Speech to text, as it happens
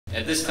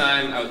At this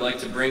time, I would like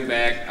to bring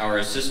back our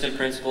Assistant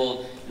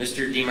Principal,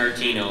 Mr.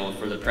 DiMartino,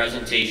 for the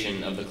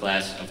presentation of the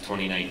class of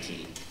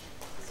 2019.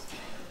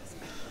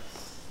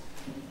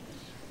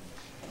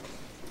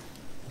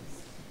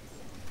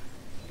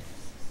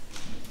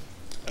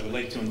 I would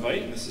like to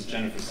invite Mrs.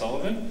 Jennifer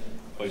Sullivan,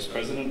 Vice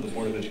President of the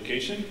Board of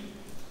Education,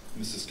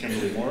 Mrs.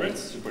 Kimberly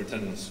Moritz,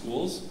 Superintendent of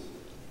Schools,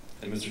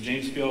 and Mr.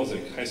 James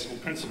Bielzik, High School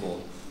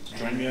Principal, to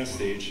join me on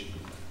stage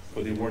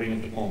for the awarding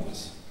of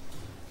diplomas.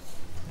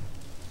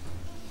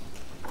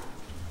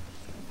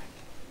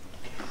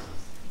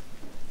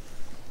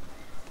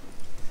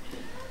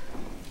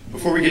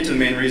 Before we get to the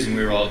main reason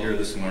we are all here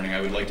this morning, I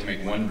would like to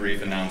make one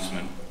brief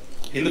announcement.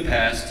 In the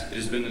past, it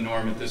has been the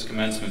norm at this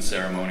commencement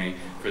ceremony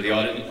for the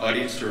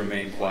audience to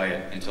remain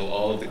quiet until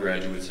all of the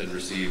graduates had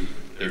received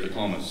their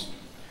diplomas.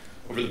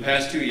 Over the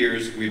past 2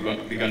 years, we've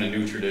begun a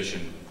new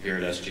tradition here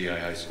at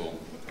SGI High School.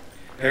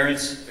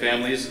 Parents,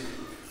 families,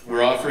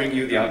 we're offering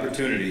you the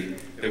opportunity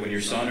that when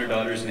your son or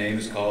daughter's name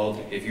is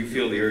called, if you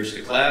feel the urge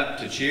to clap,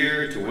 to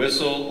cheer, to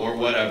whistle, or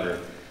whatever,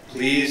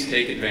 please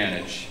take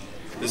advantage.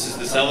 This is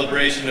the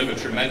celebration of a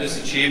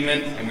tremendous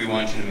achievement, and we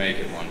want you to make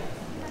it one.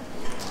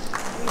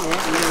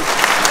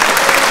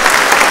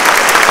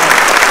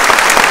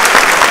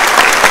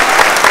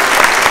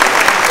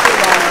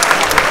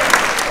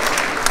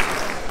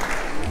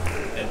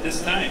 At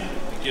this time,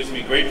 it gives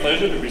me great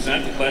pleasure to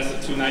present the class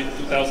of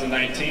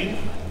 2019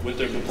 with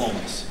their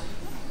diplomas.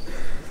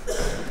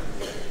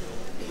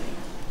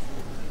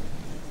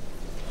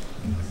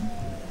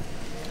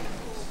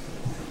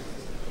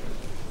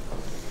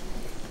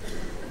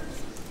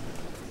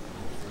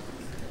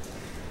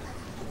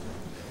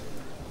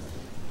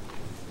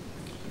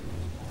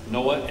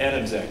 Noah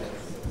Adamczak,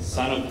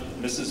 son of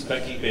Mrs.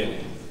 Becky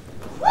Bailey.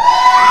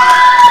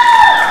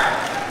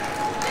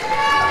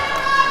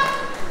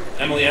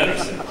 Emily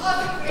Anderson,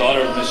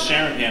 daughter of Miss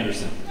Sharon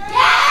Anderson.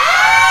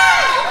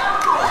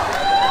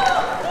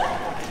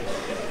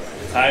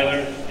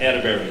 Tyler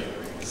Atterbury,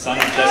 son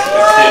of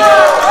Jessica Stanley.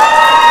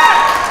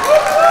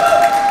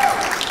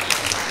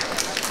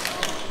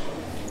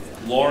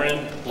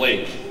 Lauren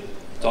Blake,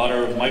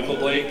 daughter of Michael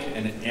Blake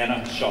and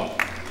Anna Shaw.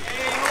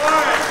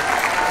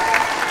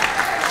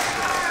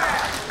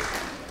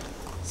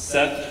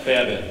 Seth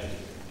Babbitt,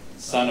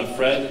 son of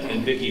Fred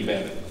and Vicki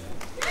Babbitt.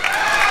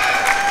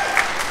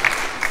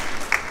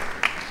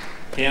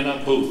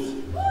 Hannah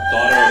Booth,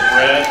 daughter of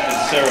Brad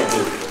and Sarah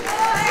Booth.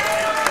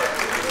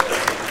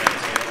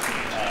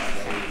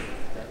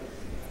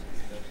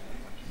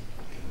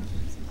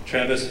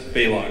 Travis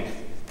Baylog,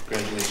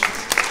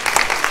 congratulations.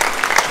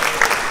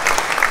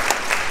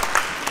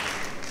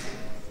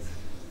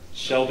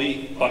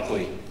 Shelby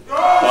Buckley,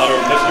 daughter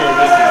of Mr. and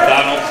Mrs.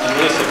 Donald and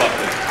Melissa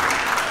Buckley.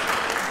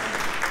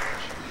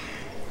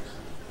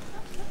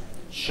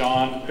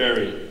 Sean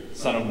Berry,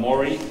 son of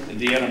Maury and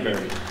Deanna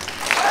Berry.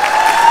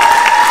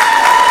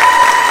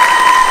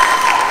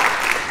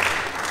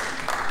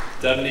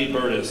 Devaney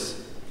Burtis,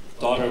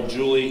 daughter of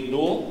Julie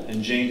Newell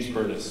and James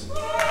Burtis.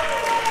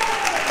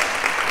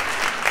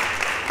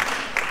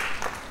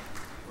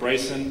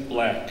 Bryson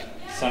Black,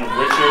 son of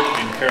Richard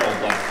and Carol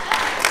Black.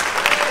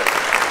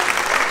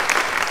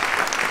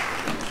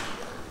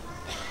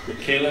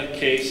 Michaela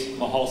Case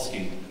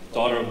Mahalski,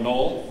 daughter of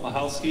Noel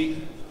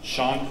Mahalski,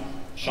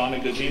 Shauna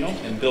Gugino,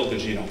 and Bill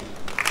Gugino.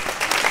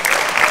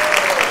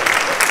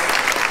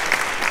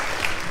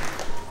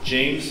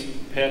 James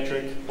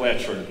Patrick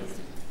Blatchford,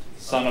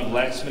 son of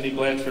Laxmany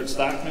Blatchford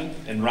Stockman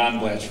and Ron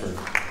Blatchford.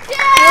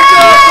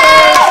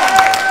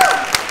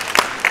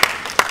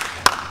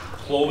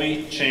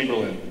 Chloe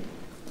Chamberlain,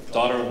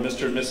 daughter of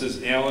Mr. and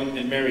Mrs. Allen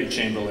and Mary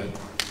Chamberlain.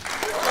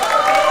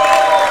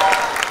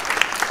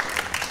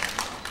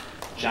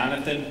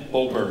 Jonathan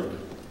Boberg,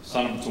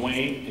 son of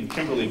Dwayne and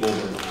Kimberly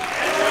Boberg.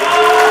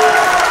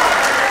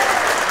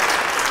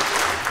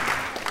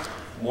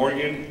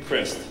 Morgan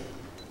Christ,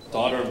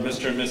 daughter of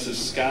Mr. and Mrs.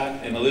 Scott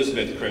and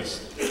Elizabeth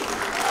Christ.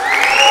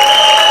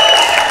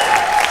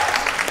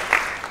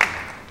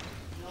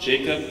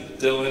 Jacob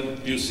Dylan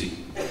Busey,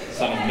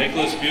 son of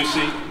Nicholas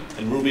Busey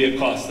and Ruby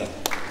Acosta.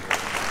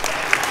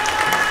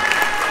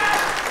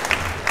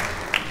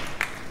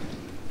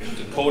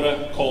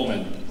 Dakota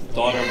Coleman,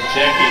 daughter of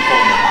Jackie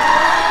Coleman.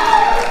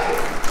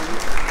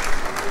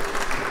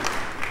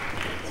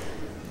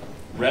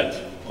 Rhett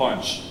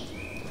Bunch,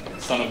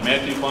 son of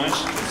Matthew Bunch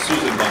and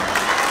Susan Bunch.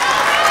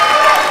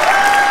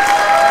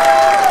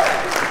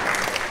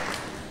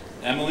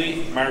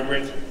 Emily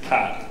Margaret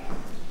Cott,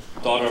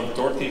 daughter of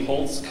Dorothy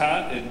Holtz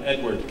Cott and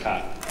Edward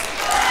Cott.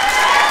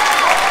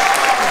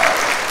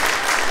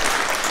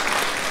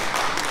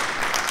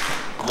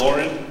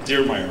 Lauren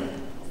Deermeyer,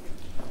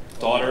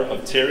 daughter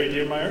of Terry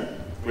Deermeyer,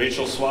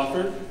 Rachel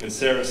Swafford, and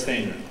Sarah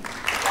Stainer.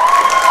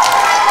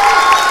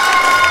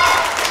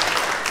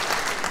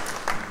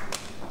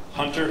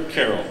 Hunter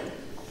Carroll,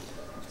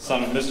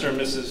 son of Mr. and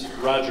Mrs.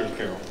 Roger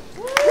Carroll.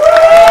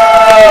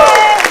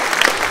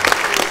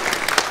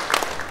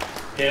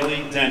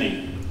 Haley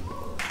Denny,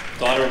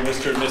 daughter of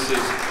Mr. and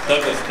Mrs.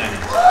 Douglas Denny.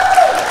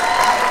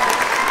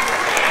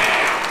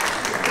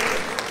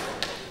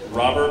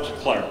 Robert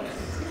Clark,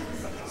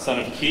 son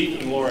of Keith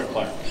and Laura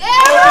Clark.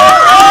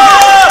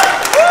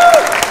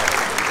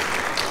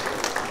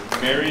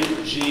 Mary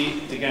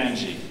G.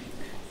 DeGangi,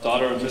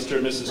 daughter of Mr.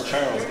 and Mrs.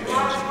 Charles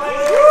DeGangi.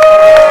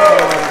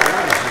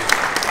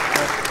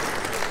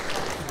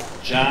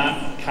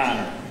 John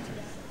Connor,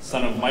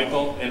 son of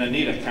Michael and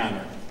Anita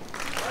Connor.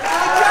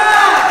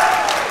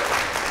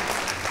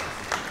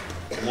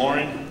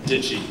 Lauren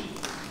Ditchie,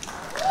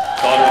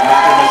 daughter of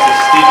Mr. and Mrs.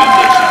 Stephen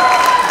Ditchie.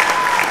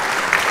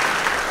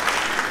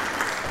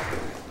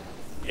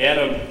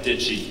 Adam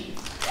Ditchie,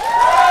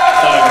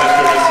 son of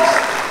Mr. and Mrs.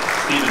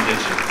 Stephen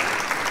Ditchie.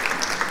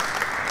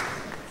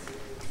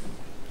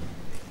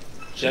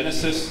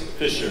 Genesis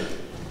Fisher,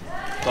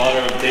 daughter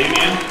of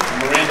Damian and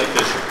Miranda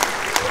Fisher.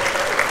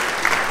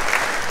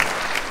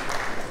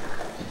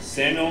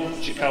 Samuel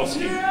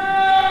Chikowski,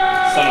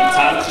 son of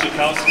Thomas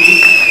Chikowski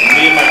and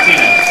Leah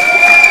Martinez.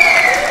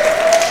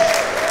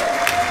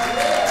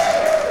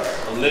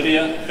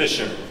 Olivia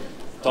Fisher,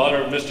 daughter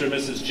of Mr. and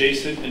Mrs.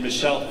 Jason and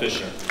Michelle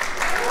Fisher.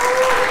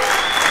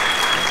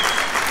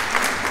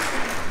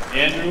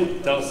 Andrew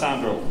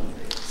D'Alessandro,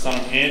 son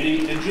of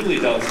Andy and Julie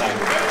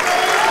D'Alessandro.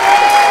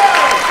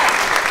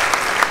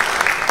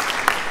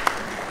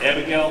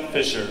 Abigail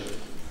Fisher,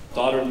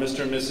 daughter of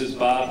Mr. and Mrs.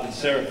 Bob and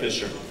Sarah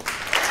Fisher.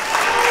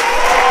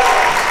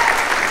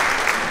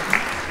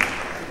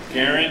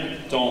 Garen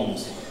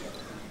Domes,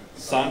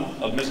 son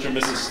of Mr. and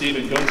Mrs.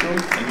 Stephen Guntram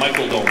and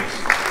Michael Domes.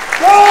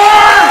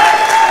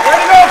 Way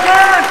to go,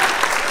 Garen!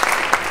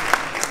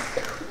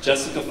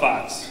 Jessica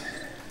Fox,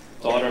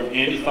 daughter of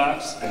Andy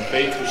Fox and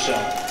Faith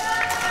Rochelle.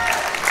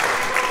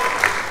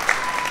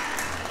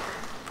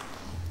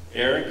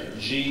 Eric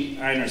G.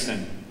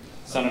 Einerson,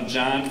 son of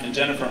John and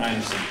Jennifer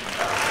Einerson.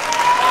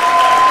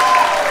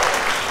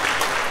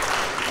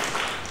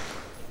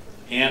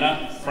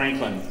 Anna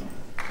Franklin,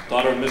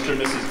 daughter of Mr.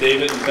 and Mrs.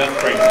 David and Beth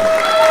Franklin.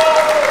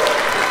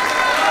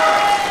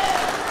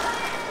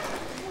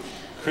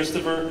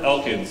 Christopher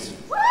Elkins,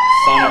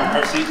 son of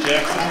Marcy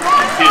Jackson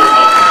and Peter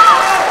Elkins.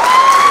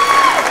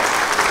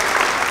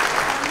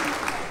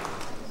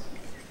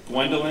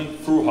 Gwendolyn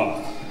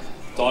Fruhoff,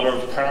 daughter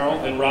of Carl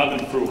and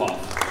Robin Fruhoff.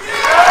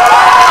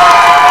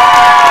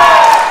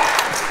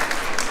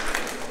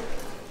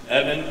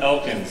 Evan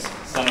Elkins,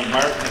 son of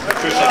Mark and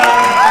Patricia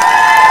Elkins.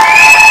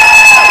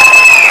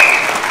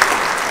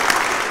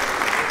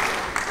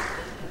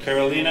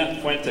 Carolina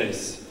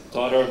Fuentes,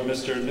 daughter of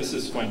Mr. and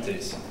Mrs.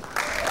 Fuentes.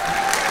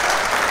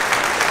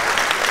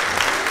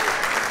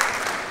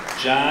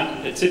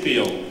 John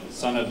Atipio,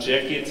 son of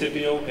Jackie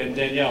Atipio and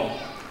Danielle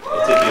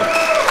Atipio.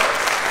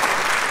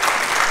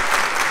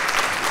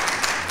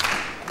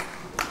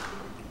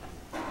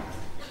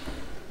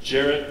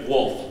 Jarrett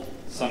Wolf,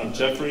 son of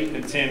Jeffrey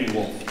and Tammy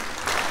Wolf.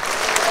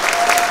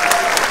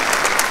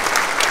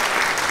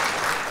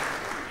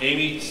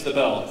 Amy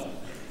Stabell,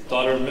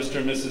 daughter of Mr.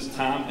 and Mrs.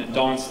 Tom and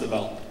Dawn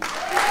Stabell.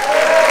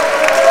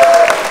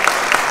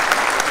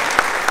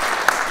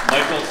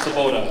 Michael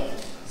Sabota,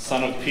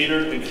 son of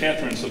Peter and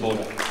Catherine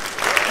Sabota.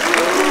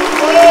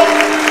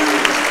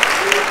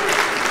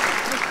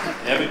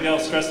 Abigail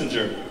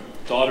Schlesinger,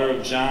 daughter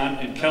of John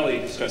and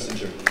Kelly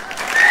Schlesinger.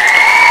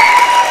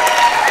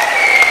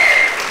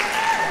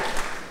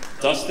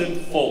 Dustin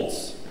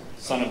Foltz,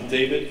 son of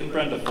David and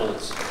Brenda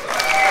Foltz.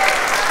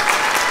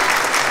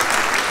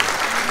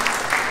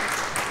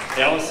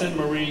 Allison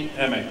Marie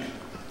Emick,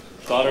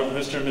 daughter of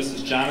Mr. and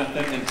Mrs.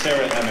 Jonathan and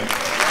Tara Emick.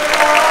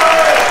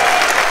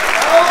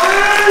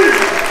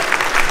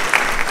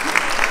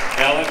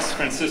 Alex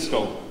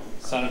Francisco,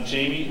 son of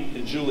Jamie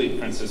and Julie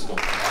Francisco.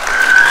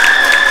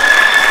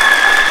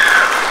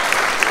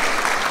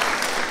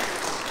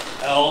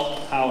 Elle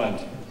Holland,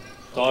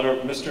 daughter of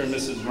Mr. and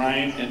Mrs.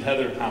 Ryan and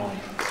Heather Holland.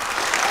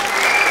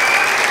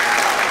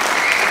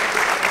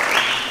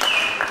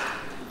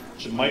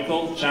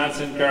 Michael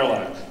Johnson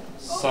Garlock,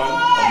 son of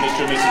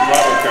Mr. and Mrs.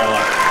 Robert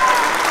Garlock.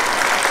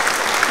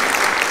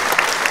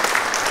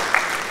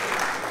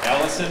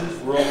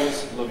 Allison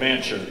Rose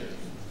Levancher,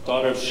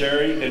 daughter of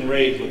Sherry and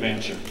Ray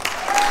Levancher.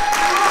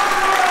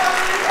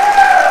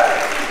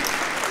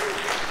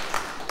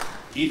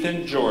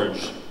 Ethan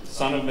George,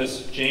 son of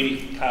Miss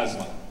Janie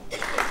Cosma.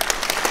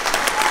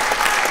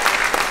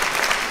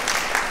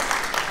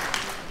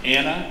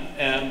 Anna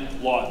M.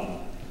 Lawton,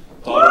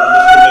 daughter of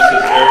Mr.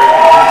 and Mrs. Eric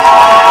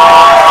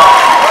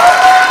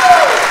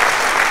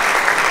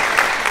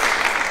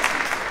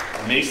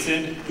and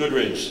Mason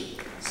Goodridge,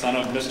 son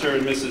of Mr.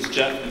 and Mrs.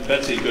 Jeff and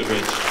Betsy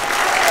Goodridge.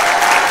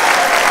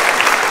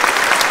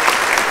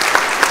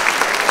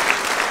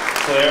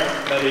 Claire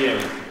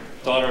Melier,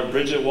 daughter of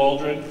Bridget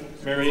Waldron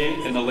Merrier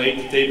and the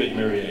late David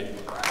Merrier.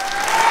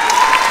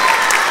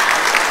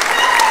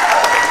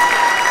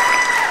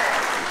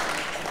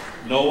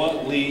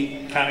 Noah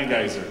Lee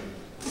Conengeiser,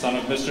 son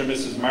of Mr. and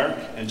Mrs. Mark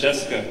and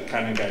Jessica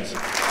Conengeiser.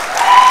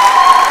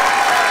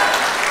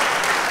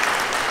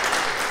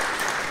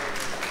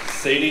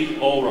 Sadie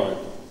Olroyd,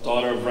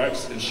 daughter of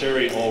Rex and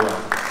Sherry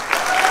Olroyd.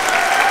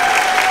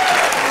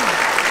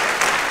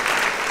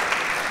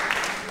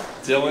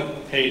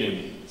 Dylan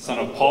Hayden, son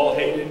of Paul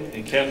Hayden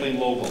and Kathleen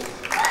Lobel.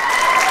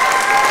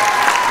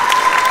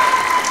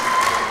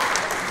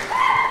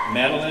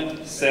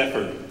 Madeline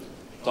Safford,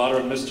 daughter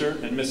of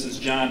Mr. and Mrs.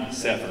 John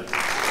Safford.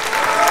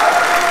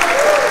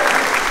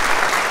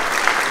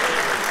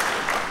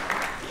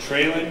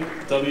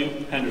 Traylon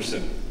W.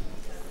 Henderson,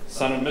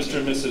 son of Mr.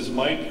 and Mrs.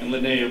 Mike and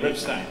Linnea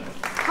Ripstein.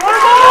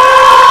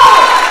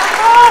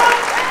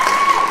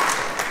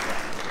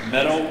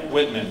 Meadow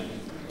Whitman,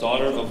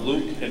 daughter of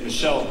Luke and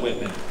Michelle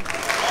Whitman.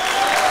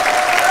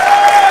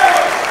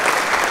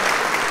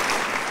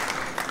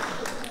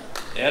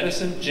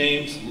 Addison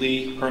James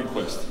Lee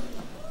Hernquist,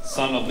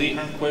 son of Lee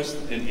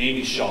Hernquist and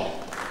Amy Shaw.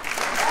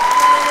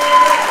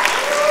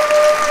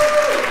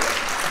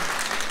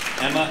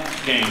 Emma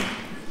Gang,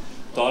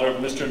 daughter of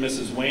Mr. and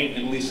Mrs. Wayne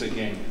and Lisa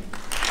Gang.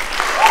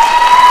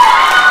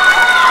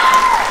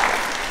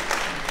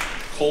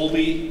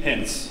 Colby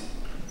Hintz,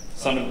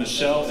 son of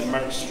Michelle and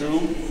Mark Strew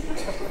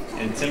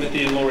and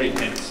Timothy and Lori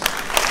Hintz.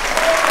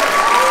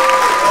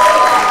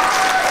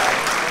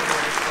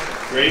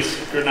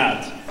 Grace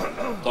Gernat,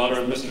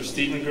 daughter of Mr.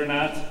 Stephen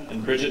Gernat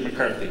and Bridget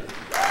McCarthy.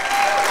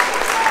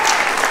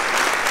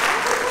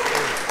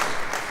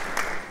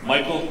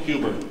 Michael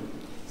Huber,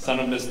 son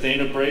of Miss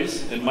Dana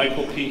Brace and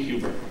Michael P.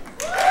 Huber.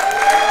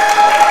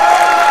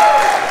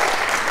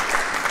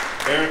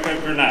 Erica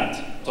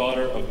Gernat,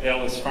 daughter of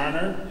Alice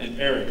Farner and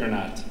Eric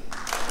Gernat.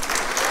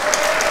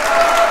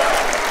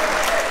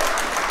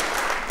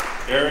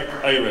 Eric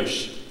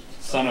Irish,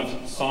 son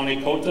of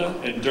Sonny Kota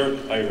and Dirk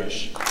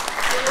Irish.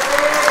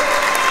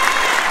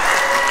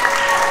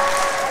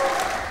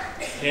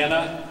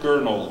 Hannah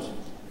Gurnold,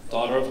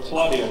 daughter of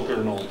Claudia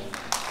Gurnold.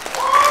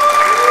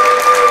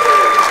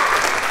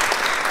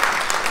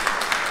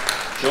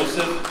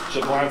 Joseph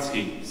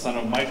Jablonski, son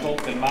of Michael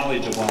and Molly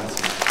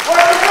Jablonski.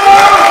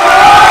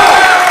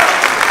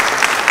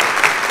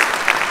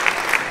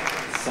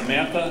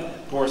 Samantha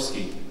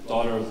Gorski,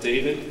 daughter of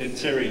David and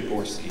Terry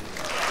Gorski.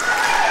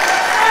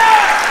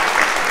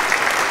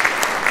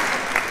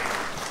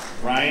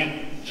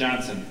 Ryan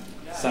Johnson,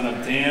 son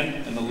of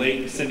Dan and the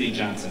late Cindy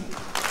Johnson.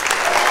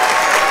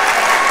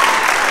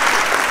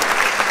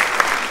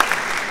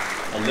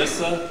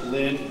 Alyssa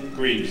Lynn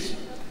Greaves,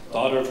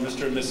 daughter of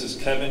Mr. and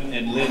Mrs. Kevin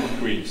and Lynn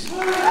Greaves.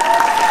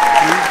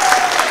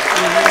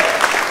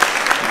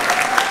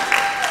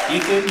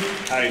 Ethan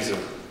Kaiser,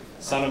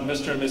 son of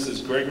Mr. and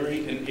Mrs.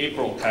 Gregory and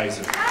April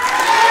Kaiser.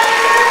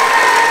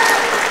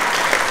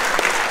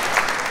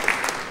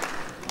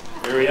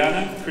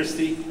 Ariana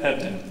Christy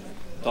Hebden,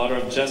 daughter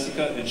of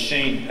Jessica and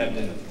Shane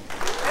Hebden.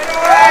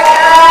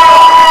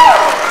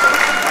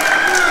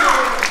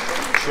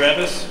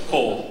 Travis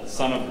Cole,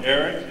 son of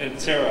Eric and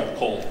Tara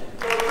Cole.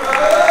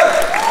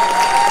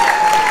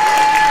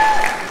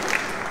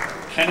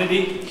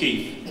 Kennedy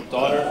Keefe,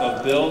 daughter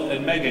of Bill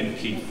and Megan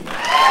Keefe.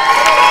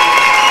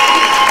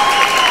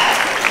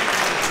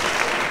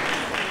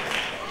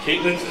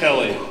 Caitlin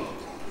Kelly,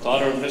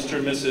 daughter of Mr.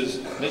 and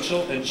Mrs.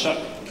 Mitchell and Chuck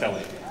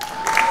Kelly.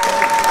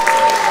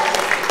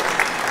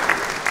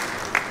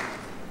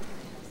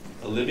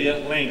 Olivia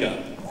Langa,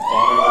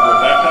 daughter of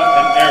Rebecca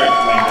and Eric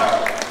Langa.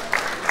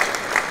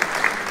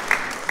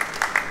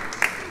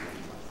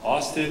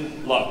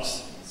 Austin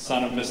Lux,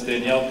 son of Miss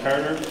Danielle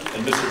Carter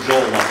and Mr.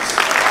 Joel Lux.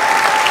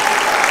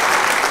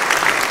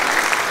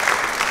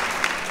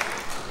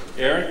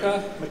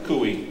 Erica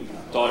McCooey,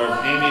 daughter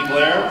of Amy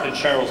Blair and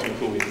Charles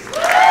McCooey.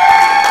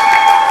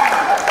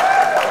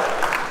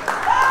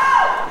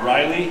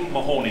 Riley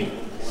Mahoney,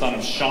 son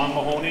of Sean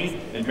Mahoney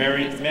and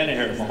Mary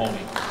Manaher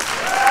Mahoney.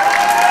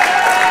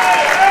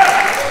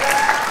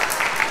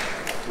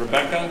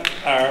 Rebecca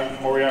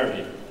R.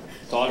 Moriarty,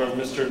 daughter of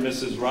Mr. and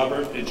Mrs.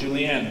 Robert and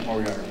Julianne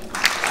Moriarty.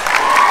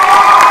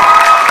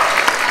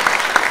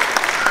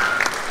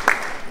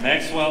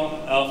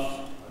 Maxwell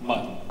F.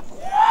 Mutton,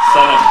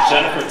 son of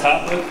Jennifer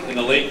Topliff and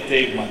the late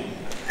Dave Mutton.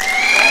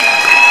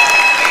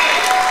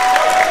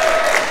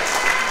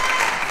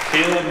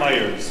 Kayla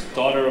Myers,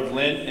 daughter of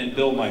Lynn and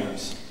Bill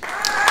Myers.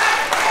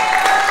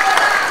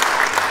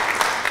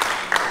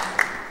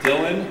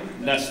 Dylan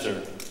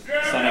Nestor,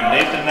 son of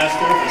Nathan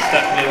Nestor and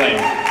Stephanie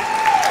Lane.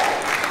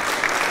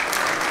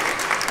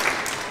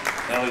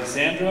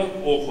 Alexandra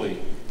Oakley,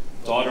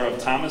 daughter of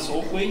Thomas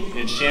Oakley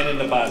and Shannon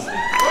Nabazli.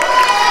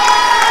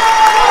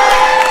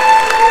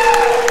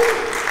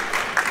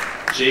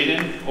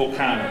 Jaden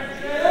O'Connor,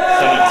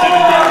 son of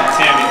Timothy and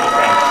Tammy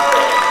O'Connor.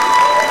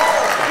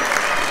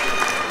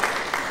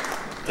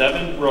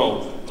 Devin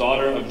Rowe,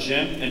 daughter of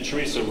Jim and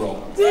Teresa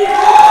Rowe.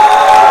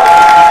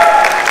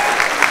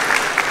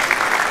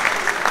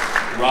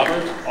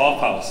 Robert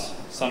Offhouse,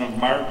 son of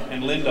Mark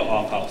and Linda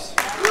Offhouse.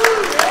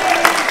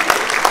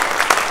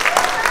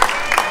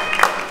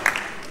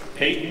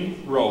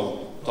 Peyton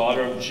Rowe,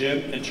 daughter of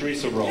Jim and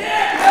Teresa Rowe.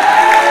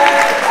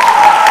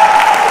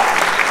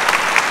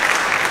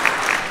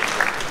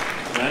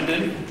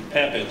 Brendan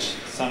Papich,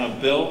 son of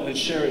Bill and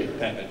Sherry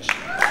Papich.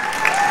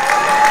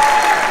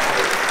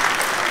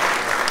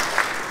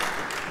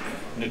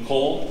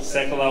 Nicole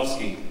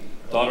Sakalowski,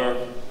 daughter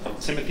of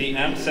Timothy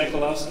M.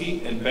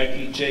 Sakalowski and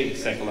Becky J.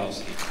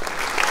 Sakalowski.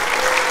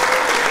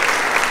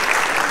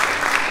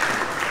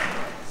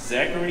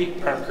 Zachary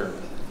Parker,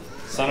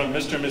 son of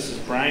Mr. and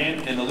Mrs.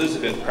 Brian and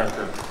Elizabeth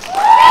Parker.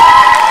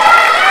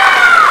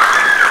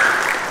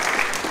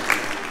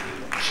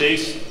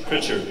 Chase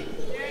Pritchard,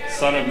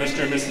 son of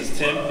Mr. and Mrs.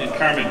 Tim and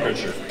Carmen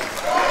Pritchard.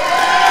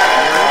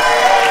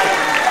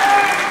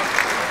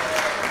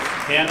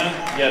 Hannah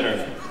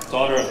Yetter,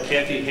 daughter of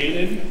Kathy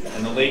Hayden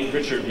and the late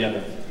Richard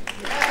Yetter.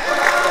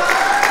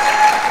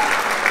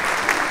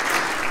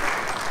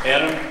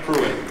 Adam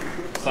Pruitt,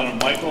 son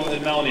of Michael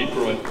and Melanie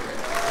Pruitt.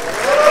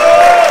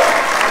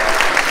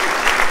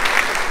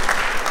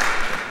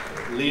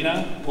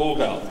 Lena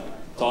Vogel,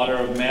 daughter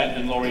of Matt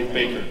and Lori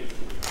Baker.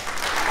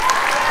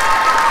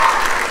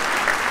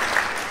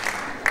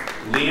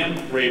 Liam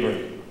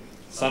Raber,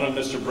 son of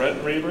Mr. Brett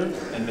Raber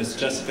and Miss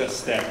Jessica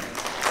Stack.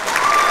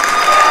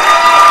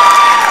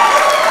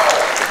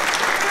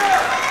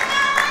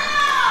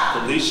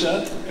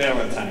 Alicia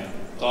Valentine,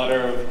 daughter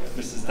of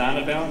Mrs.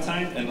 Donna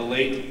Valentine and the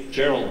late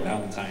Gerald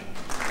Valentine.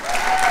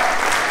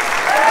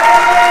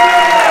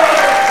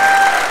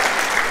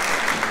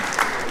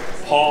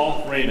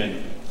 Paul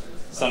Raymond,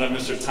 son of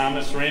Mr.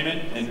 Thomas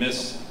Raymond and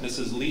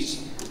Mrs.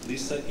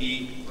 Lisa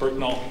E.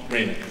 Pertnell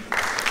Raymond.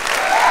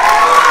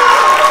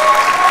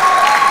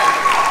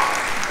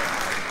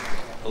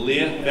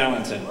 Aaliyah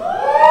Valentin,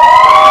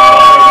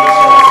 daughter of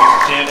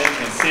Mr. and Mrs. Janet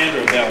and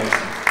Sandra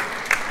Valentin.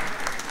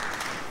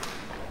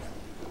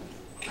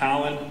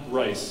 Colin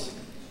Rice,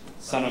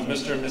 son of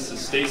Mr. and Mrs.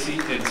 Stacy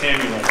and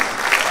Tammy Rice,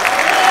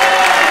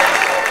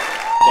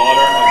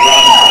 daughter of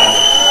Robin Rice.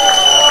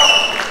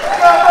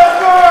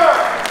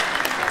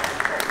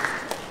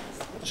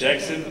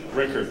 Jackson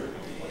Rickard,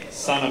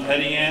 son of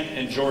Hetty Ann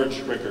and George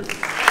Rickard.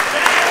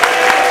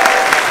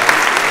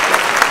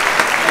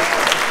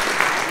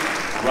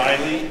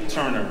 Riley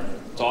Turner,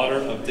 daughter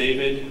of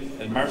David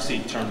and Marcy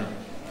Turner.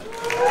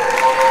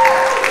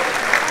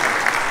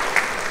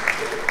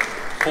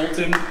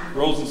 Colton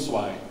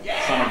Rosenzweig,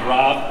 son of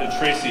Rob and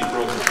Tracy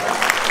Rosenzweig.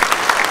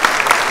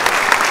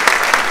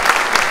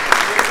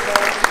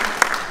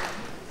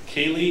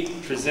 Kaylee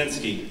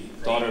Trzynski,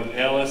 daughter of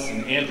Alice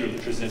and Andrew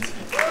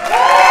Trzynski.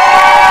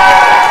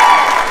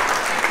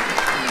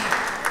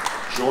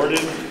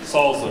 Jordan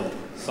Salzler,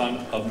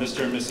 son of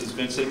Mr. and Mrs.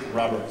 Vincent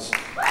Roberts.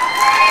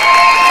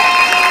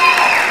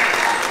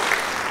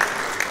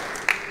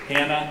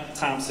 Hannah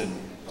Thompson,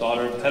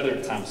 daughter of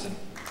Heather Thompson.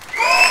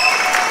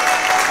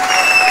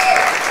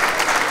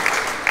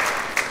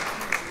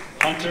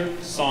 Hunter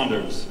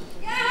Saunders,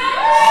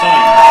 son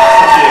of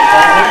Cynthia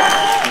Colzett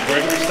and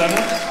Gregory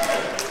Senna,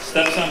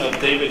 stepson of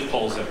David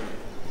Colzett.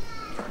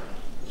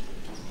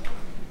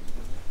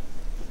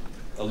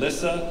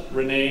 Alyssa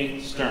Renee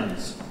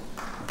Stearns,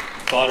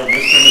 daughter of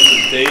Mr. and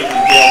Mrs. Dave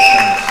and Gail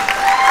Stearns.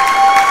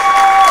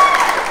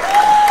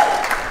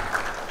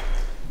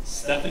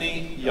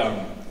 Stephanie Young,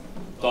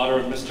 daughter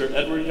of Mr.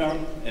 Edward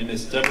Young and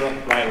Miss Deborah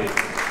Riley.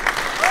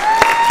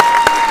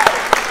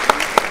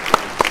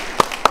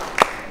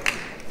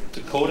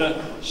 Dakota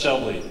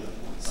Shelby,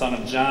 son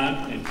of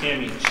John and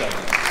Cammie Shelby.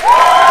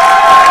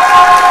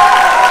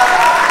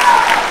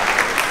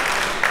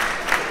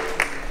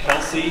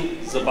 Kelsey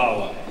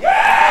Zabawa,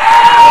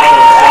 daughter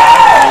of John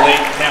and the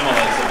late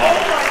Pamela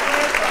Zabawa.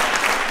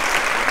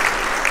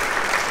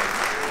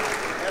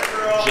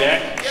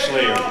 Jack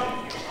Schleyer,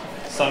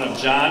 son of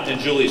John and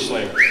Julie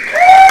Schleyer.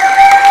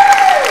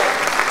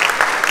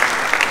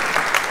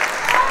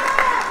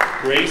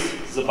 Grace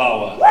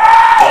Zabawa,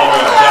 daughter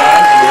of John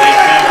and the late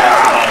Pamela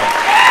Zabawa.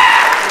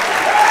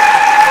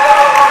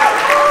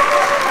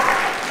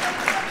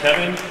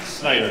 Kevin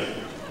Snyder,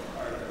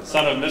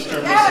 son of Mr.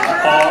 and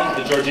Mrs. Paul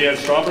and Georgianne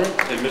Strawberry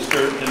and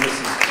Mr. and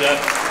Mrs. Jeff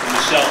and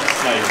Michelle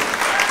Snyder.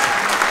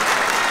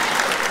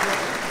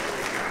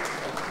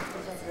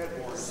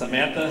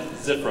 Samantha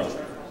Ziffra,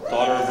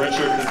 daughter of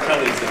Richard and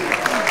Kelly Ziffra.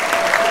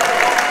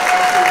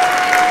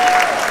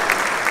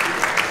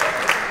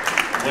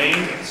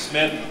 Wayne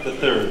Smith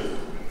III,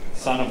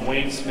 son of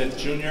Wayne Smith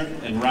Jr.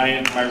 and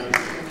Ryan Martin.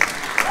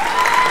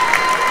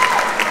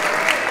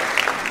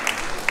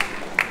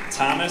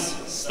 Thomas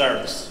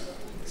Starks,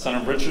 son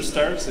of Richard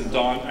Starks and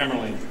Dawn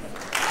Emmerling.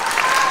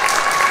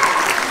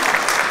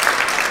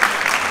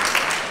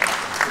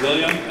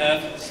 William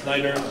F.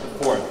 Snyder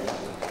IV,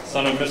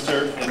 son of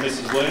Mr. and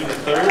Mrs. William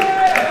III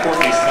and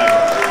Courtney Snyder.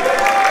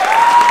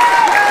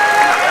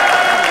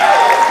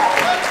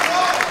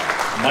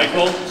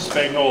 Michael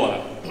Spagnola,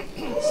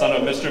 son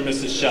of Mr. and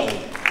Mrs. Shelley.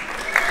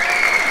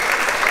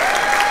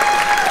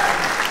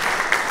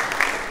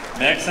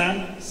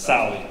 Maxon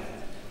Sally,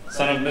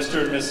 son of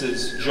Mr. and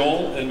Mrs.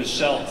 Joel and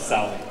Michelle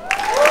Sally.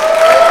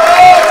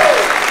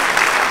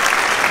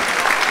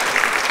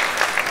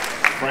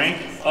 Frank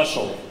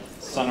Ushel,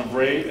 son of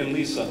Ray and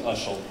Lisa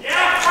Ushel.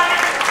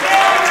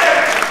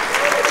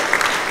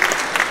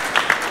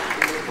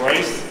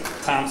 Bryce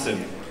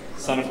Thompson,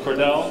 son of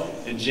Cordell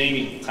and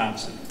Jamie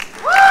Thompson.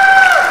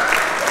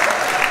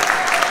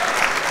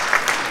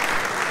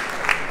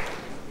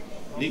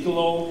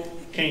 Nicolo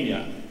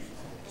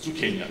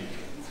Zucchenia,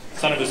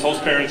 son of his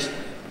host parents,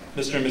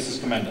 Mr. and Mrs.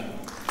 Commenda.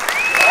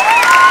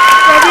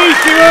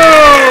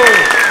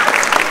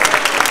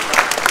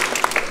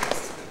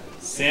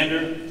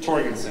 Sander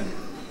Torgensen,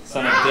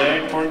 son of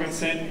Dag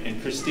Torgensen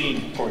and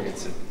Christine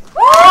Torgensen.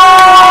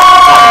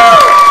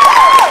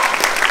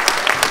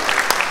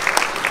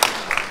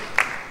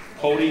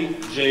 Cody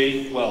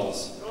J.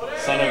 Wells,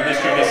 son of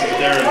Mr. and Mrs.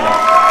 Darren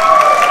Wells.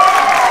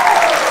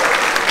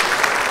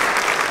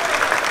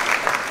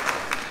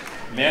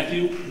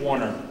 Matthew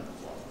Warner,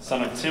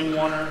 son of Tim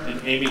Warner and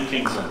Amy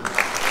Kingsley.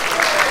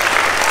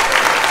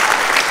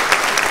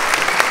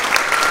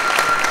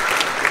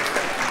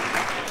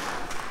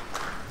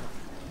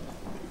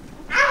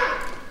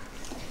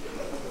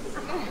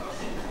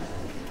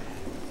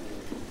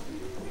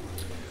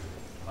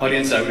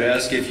 Audience, I would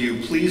ask if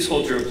you please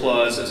hold your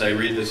applause as I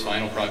read this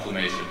final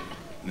proclamation.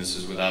 And this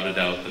is without a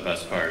doubt the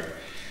best part.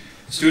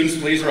 Students,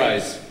 please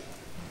rise.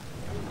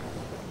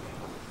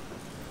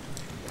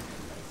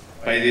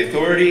 By the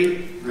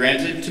authority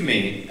granted to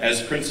me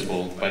as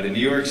principal by the New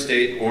York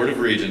State Board of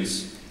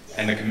Regents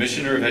and the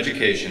Commissioner of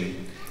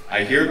Education,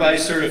 I hereby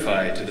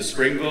certify to the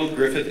Springville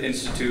Griffith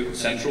Institute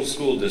Central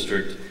School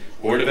District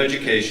Board of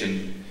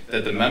Education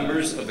that the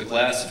members of the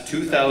class of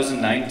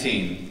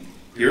 2019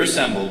 here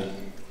assembled,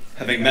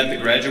 having met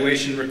the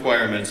graduation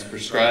requirements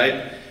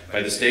prescribed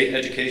by the State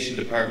Education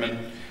Department,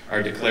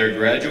 are declared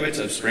graduates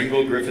of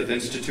Springville Griffith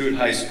Institute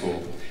High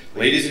School.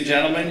 Ladies and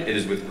gentlemen, it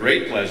is with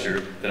great pleasure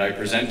that I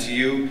present to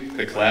you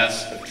the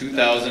class of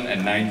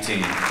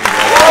 2019.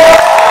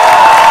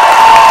 Congratulations.